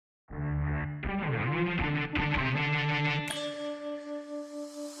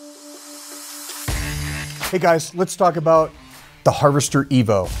Hey guys, let's talk about the Harvester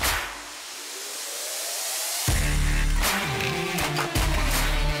Evo.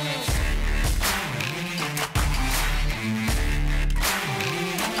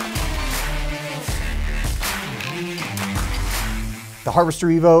 The Harvester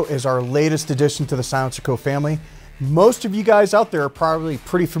Evo is our latest addition to the SilencerCo family. Most of you guys out there are probably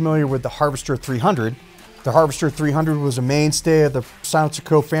pretty familiar with the Harvester 300. The Harvester 300 was a mainstay of the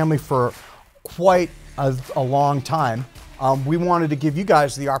SilencerCo family for quite a long time. We wanted to give you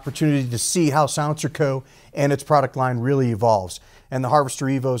guys the opportunity to see how SilencerCo and its product line really evolves. And the Harvester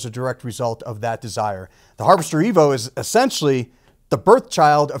Evo is a direct result of that desire. The Harvester Evo is essentially the birth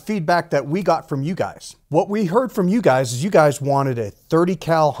child of feedback that we got from you guys. What we heard from you guys is you guys wanted a 30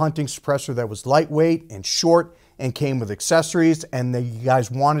 cal hunting suppressor that was lightweight and short and came with accessories, and you guys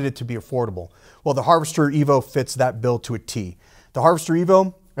wanted it to be affordable. Well, the Harvester Evo fits that bill to a T. The Harvester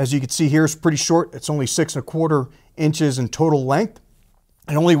Evo, as you can see here, is pretty short. It's only 6¼ inches in total length.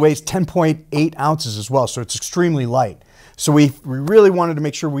 It only weighs 10.8 ounces as well, so it's extremely light. So we really wanted to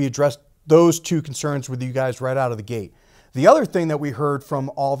make sure we addressed those two concerns with you guys right out of the gate. The other thing that we heard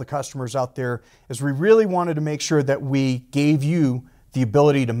from all the customers out there is we really wanted to make sure that we gave you the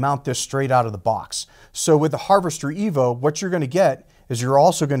ability to mount this straight out of the box. So with the Harvester Evo, what you're going to get is you're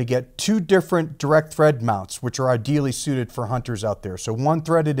also going to get two different direct thread mounts, which are ideally suited for hunters out there. So one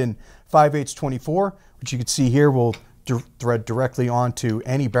threaded in 5/8 24, which you can see here will thread directly onto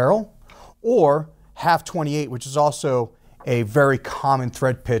any barrel, or 1/2 28, which is also a very common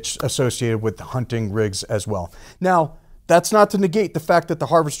thread pitch associated with hunting rigs as well. Now, that's not to negate the fact that the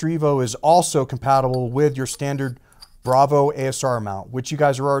Harvester Evo is also compatible with your standard Bravo ASR mount, which you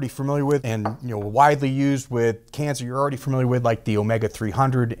guys are already familiar with and widely used with cans that you're already familiar with, like the Omega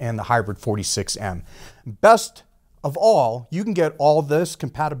 300 and the Hybrid 46M. Best of all, you can get all this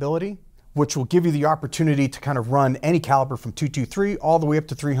compatibility, which will give you the opportunity to kind of run any caliber from .223 all the way up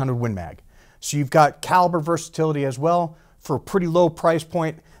to 300 Win Mag. So you've got caliber versatility as well for a pretty low price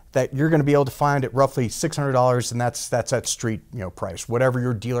point that you're going to be able to find at roughly $600, and that's at street price. Whatever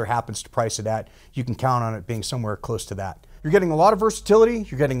your dealer happens to price it at, you can count on it being somewhere close to that. You're getting a lot of versatility,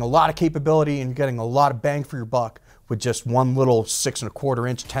 you're getting a lot of capability, and you're getting a lot of bang for your buck with just one little 6¼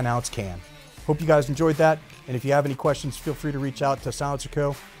 inch 10-ounce can. Hope you guys enjoyed that, and if you have any questions, feel free to reach out to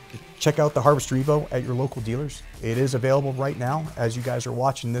SilencerCo. Check out the Harvester Evo at your local dealers. It is available right now as you guys are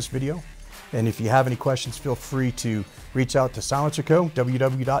watching this video. And if you have any questions, feel free to reach out to SilencerCo,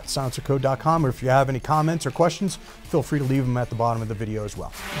 www.silencerco.com, or if you have any comments or questions, feel free to leave them at the bottom of the video as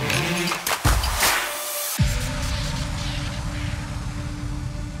well.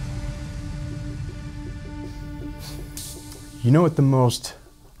 You know what the most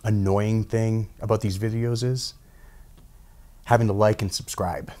annoying thing about these videos is? Having to like and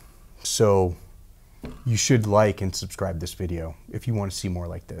subscribe. So you should like and subscribe this video if you want to see more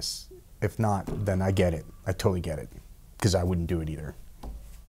like this. If not, then I get it. I totally get it, because I wouldn't do it either.